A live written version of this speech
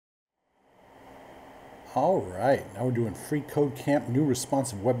All right, now we're doing free code camp, new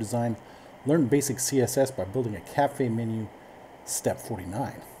responsive web design, learn basic CSS by building a cafe menu, step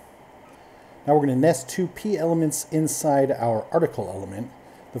 49. Now we're going to nest two P elements inside our article element.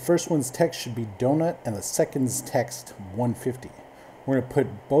 The first one's text should be donut and the second's text 150. We're going to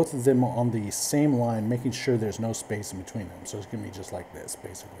put both of them on the same line, making sure there's no space in between them. So it's going to be just like this,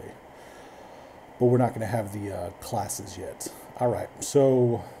 basically. But we're not going to have the classes yet. All right,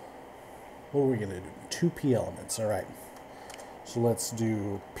 so what are we going to do? Two P elements. All right. So let's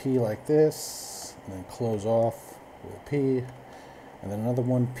do P like this, and then close off with P, and then another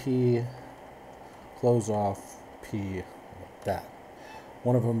one P, close off P like that.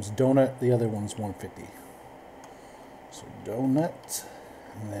 One of them's donut, the other one's 150. So donut,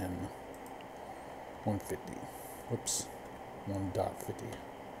 and then 150. Whoops, 1.50.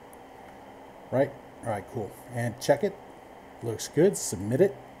 Right? All right, cool. And check it. Looks good. Submit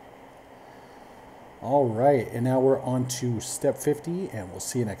it. All right, and now we're on to step 50, and we'll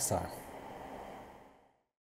see you next time.